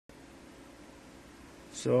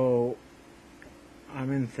So,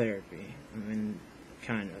 I'm in therapy.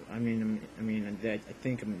 Kind of. I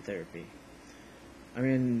think I'm in therapy. I'm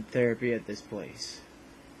in therapy at this place,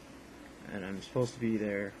 and I'm supposed to be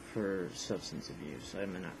there for substance abuse. I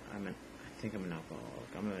think I'm an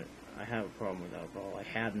alcoholic. I have a problem with alcohol. I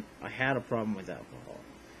had a problem with alcohol,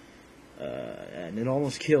 and it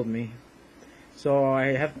almost killed me. So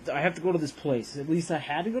I have to go to this place. At least I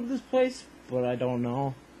had to go to this place, but I don't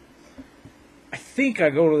know. I think I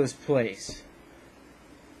go to this place,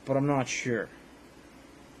 but I'm not sure.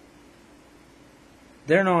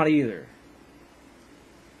 They're not either.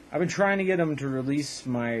 I've been trying to get them to release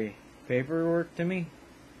my paperwork to me,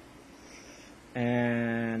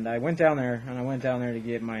 and I went down there to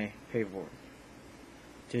get my paperwork.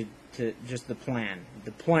 To just the plan.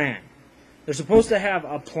 The plan. They're supposed to have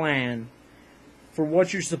a plan for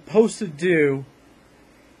what you're supposed to do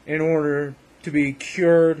in order to be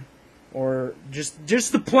cured, or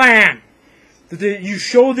just the plan. You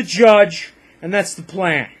show the judge, and that's the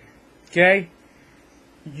plan. Okay?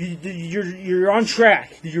 You're on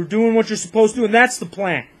track. You're doing what you're supposed to, and that's the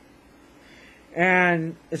plan.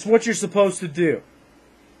 And it's what you're supposed to do.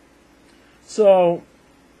 So,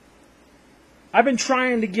 I've been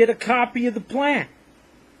trying to get a copy of the plan.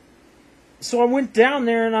 So I went down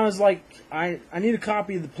there and I was like, I need a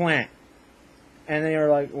copy of the plan. And they were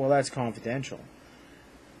like, well, that's confidential.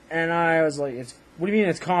 And I was like, what do you mean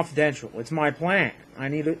it's confidential? It's my plan.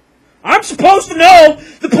 I'm supposed to know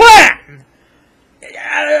the plan!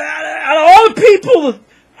 Out of all the people,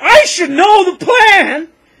 I should know the plan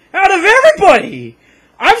out of everybody.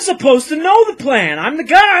 I'm supposed to know the plan. I'm the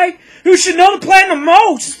guy who should know the plan the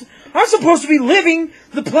most. I'm supposed to be living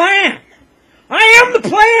the plan. I am the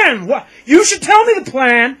plan. What? You should tell me the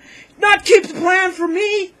plan, not keep the plan from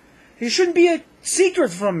me. It shouldn't be a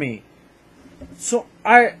secret from me. So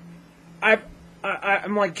I'm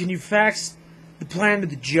like, can you fax the plan to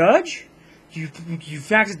the judge? You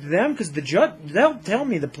fax it to them, because the judge, they'll tell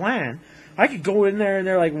me the plan. I could go in there and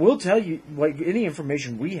they're like, we'll tell you like any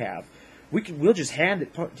information we have. We'll just hand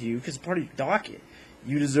it to you because it's part of your docket.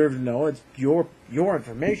 You deserve to know. It's your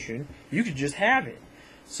information. You could just have it.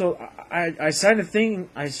 So I signed a thing.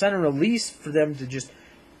 I signed a release for them to just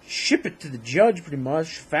ship it to the judge, pretty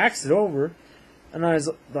much, fax it over. And I was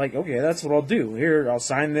like, okay, that's what I'll do. Here, I'll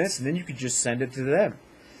sign this, and then you could just send it to them.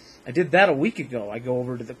 I did that a week ago. I go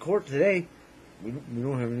over to the court today. We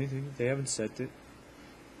don't have anything. They haven't sent it.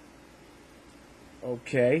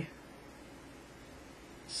 Okay.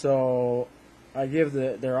 So I give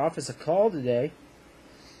their office a call today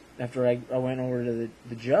after I went over to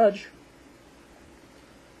the judge.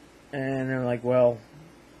 And they're like, well,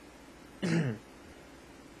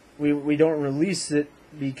 we don't release it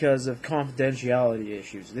because of confidentiality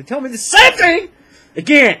issues. They tell me the same thing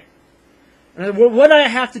again. And I said, well, what do I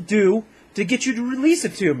have to do to get you to release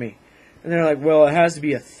it to me? And they're like, well, it has to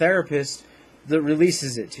be a therapist that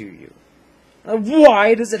releases it to you.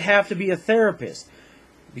 Why does it have to be a therapist?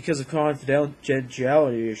 Because of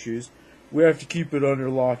confidentiality issues, we have to keep it under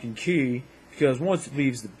lock and key, because once it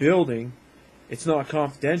leaves the building, it's not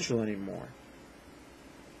confidential anymore.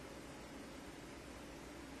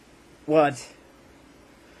 What?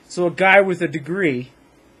 So a guy with a degree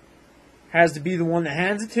has to be the one that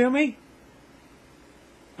hands it to me?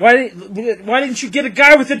 Why didn't you get a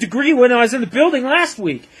guy with a degree when I was in the building last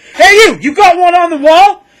week? Hey, you got one on the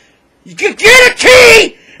wall? You can get a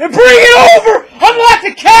key and bring it over, unlock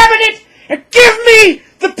the cabinet, and give me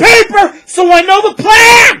the paper so I know the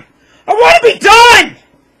plan! I want to be done!